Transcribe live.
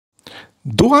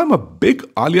Though I'm a big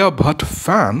Alia Bhatt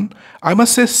fan, I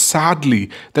must say sadly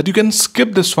that you can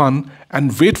skip this one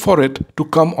and wait for it to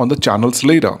come on the channels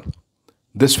later.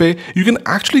 This way, you can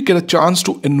actually get a chance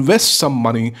to invest some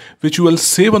money which you will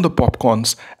save on the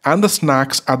popcorns and the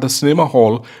snacks at the cinema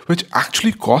hall, which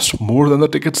actually cost more than the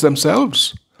tickets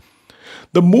themselves.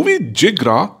 The movie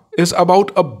Jigra is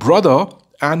about a brother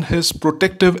and his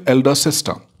protective elder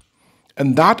sister.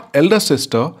 And that elder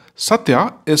sister,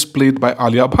 Satya, is played by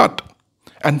Alia Bhatt.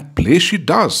 And play she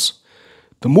does.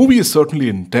 The movie is certainly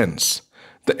intense.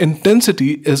 The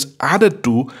intensity is added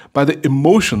to by the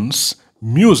emotions,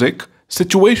 music,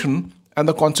 situation, and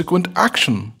the consequent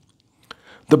action.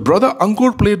 The brother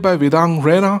Ankur, played by Vedang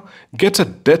Rena, gets a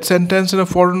death sentence in a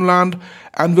foreign land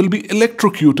and will be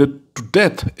electrocuted to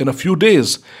death in a few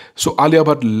days. So Alia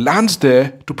Bhatt lands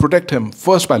there to protect him,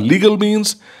 first by legal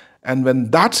means, and when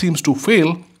that seems to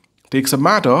fail, takes a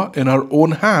matter in her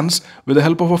own hands with the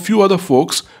help of a few other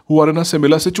folks who are in a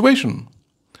similar situation.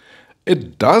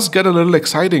 It does get a little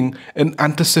exciting in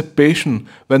anticipation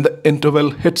when the interval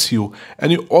hits you,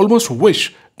 and you almost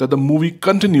wish that the movie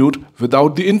continued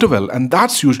without the interval, and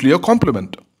that's usually a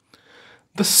compliment.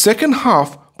 The second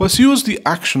half pursues the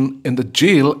action in the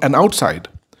jail and outside,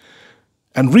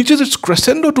 and reaches its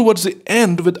crescendo towards the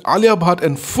end with Alia Bhatt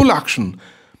in full action.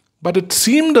 But it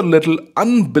seemed a little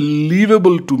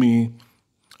unbelievable to me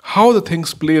how the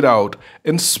things played out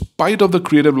in spite of the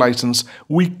creative license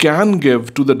we can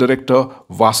give to the director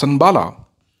Vasan Bala.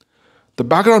 The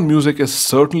background music is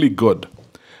certainly good,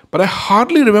 but I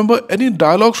hardly remember any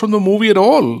dialogues from the movie at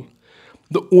all.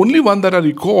 The only one that I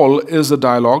recall is the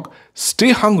dialogue, "Stay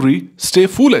hungry, stay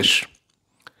foolish."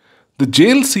 The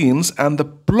jail scenes and the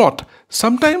plot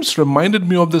sometimes reminded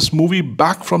me of this movie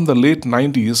back from the late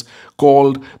 90s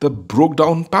called The Broke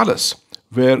Down Palace,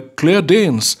 where Claire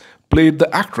Danes played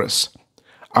the actress.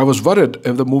 I was worried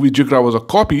if the movie Jigra was a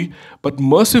copy, but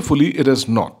mercifully it is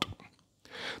not.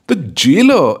 The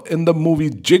jailer in the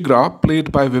movie Jigra,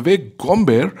 played by Vivek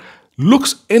Gomber,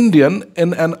 looks Indian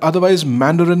in an otherwise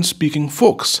Mandarin-speaking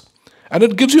folks, and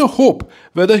it gives you hope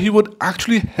whether he would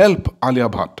actually help Alia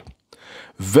Bhatt.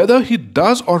 Whether he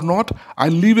does or not, I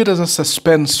leave it as a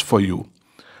suspense for you.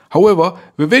 However,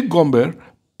 Vivek Gomber,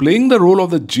 playing the role of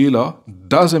the jailer,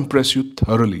 does impress you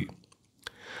thoroughly.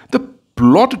 The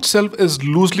plot itself is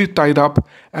loosely tied up,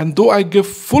 and though I give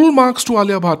full marks to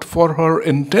Alia Bhatt for her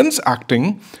intense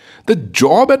acting, the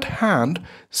job at hand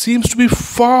seems to be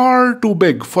far too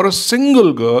big for a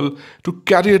single girl to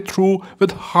carry it through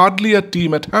with hardly a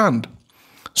team at hand.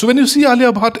 So when you see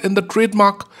Alia Bhatt in the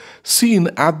trademark scene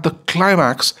at the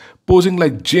climax, posing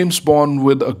like James Bond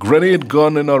with a grenade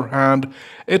gun in her hand,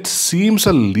 it seems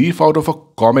a leaf out of a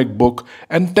comic book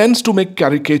and tends to make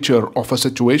caricature of a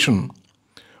situation.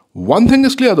 One thing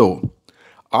is clear though,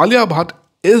 Alia Bhatt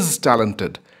is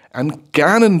talented and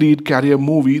can indeed carry a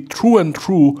movie through and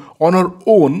through on her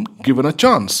own given a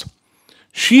chance.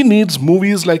 She needs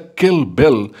movies like Kill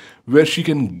Bill, where she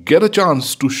can get a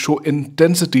chance to show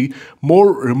intensity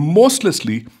more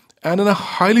remorselessly and in a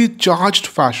highly charged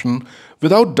fashion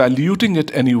without diluting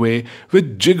it anyway,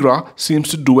 which Jigra seems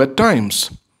to do at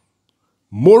times.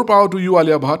 More power to you,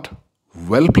 Alia Bhatt.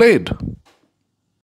 Well played.